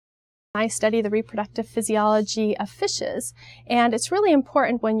I study the reproductive physiology of fishes, and it's really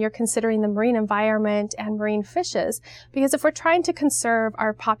important when you're considering the marine environment and marine fishes, because if we're trying to conserve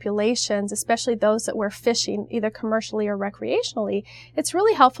our populations, especially those that we're fishing either commercially or recreationally, it's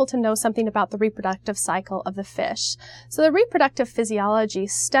really helpful to know something about the reproductive cycle of the fish. So the reproductive physiology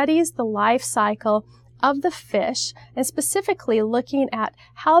studies the life cycle of the fish, and specifically looking at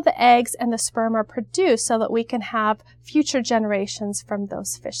how the eggs and the sperm are produced so that we can have future generations from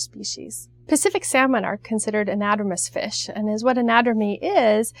those fish species. Pacific salmon are considered anadromous fish, and what anadromy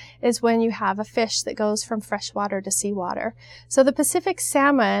is when you have a fish that goes from freshwater to seawater. So the Pacific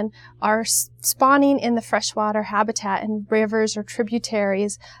salmon are spawning in the freshwater habitat in rivers or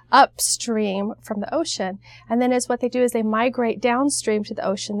tributaries upstream from the ocean, and then what they do is they migrate downstream to the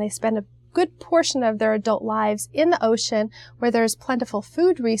ocean. They spend a good portion of their adult lives in the ocean where there's plentiful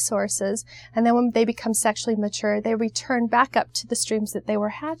food resources, and then when they become sexually mature, they return back up to the streams that they were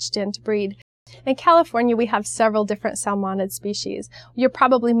hatched in to breed. In California, we have several different salmonid species. You're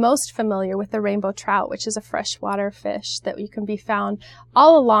probably most familiar with the rainbow trout, which is a freshwater fish that you can be found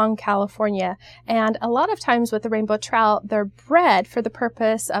all along California. And a lot of times with the rainbow trout, they're bred for the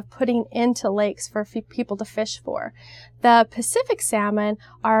purpose of putting into lakes for people to fish for. The Pacific salmon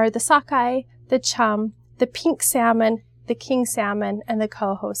are the sockeye, the chum, the pink salmon, the king salmon, and the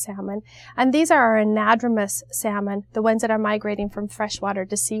coho salmon. And these are our anadromous salmon, the ones that are migrating from freshwater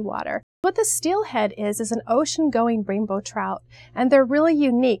to seawater. What the steelhead is an ocean-going rainbow trout, and they're really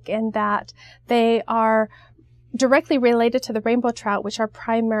unique in that they are directly related to the rainbow trout, which are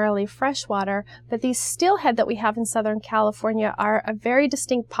primarily freshwater, but these steelhead that we have in Southern California are a very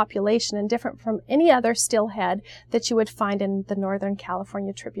distinct population and different from any other steelhead that you would find in the Northern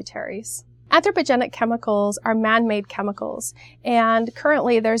California tributaries. Anthropogenic chemicals are man-made chemicals, and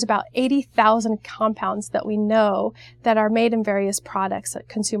currently there's about 80,000 compounds that we know that are made in various products, like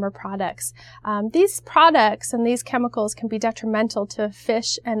consumer products. These products and these chemicals can be detrimental to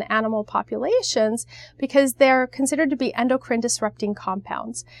fish and animal populations because they're considered to be endocrine disrupting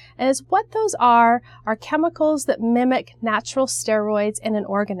compounds. And what those are chemicals that mimic natural steroids in an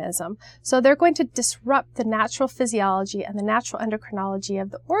organism. So they're going to disrupt the natural physiology and the natural endocrinology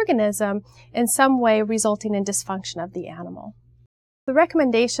of the organism, in some way resulting in dysfunction of the animal. The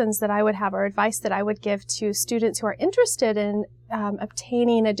recommendations that I would have, or advice that I would give to students who are interested in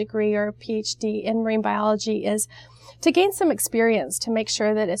obtaining a degree or a PhD in marine biology, is to gain some experience to make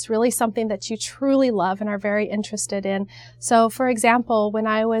sure that it's really something that you truly love and are very interested in. So, for example, when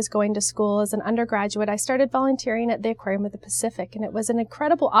I was going to school as an undergraduate, I started volunteering at the Aquarium of the Pacific, and it was an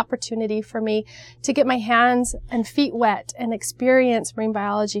incredible opportunity for me to get my hands and feet wet and experience marine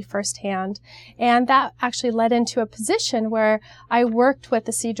biology firsthand. And that actually led into a position where I worked with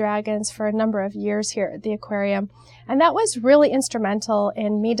the sea dragons for a number of years here at the aquarium. And that was really instrumental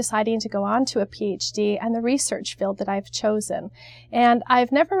in me deciding to go on to a PhD and the research field that I've chosen. And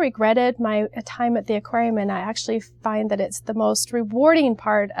I've never regretted my time at the aquarium, and I actually find that it's the most rewarding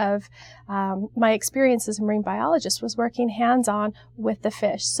part of my experience as a marine biologist was working hands-on with the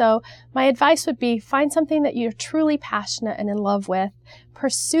fish. So my advice would be find something that you're truly passionate and in love with,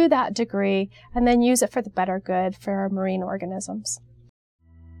 pursue that degree, and then use it for the better good for our marine organisms.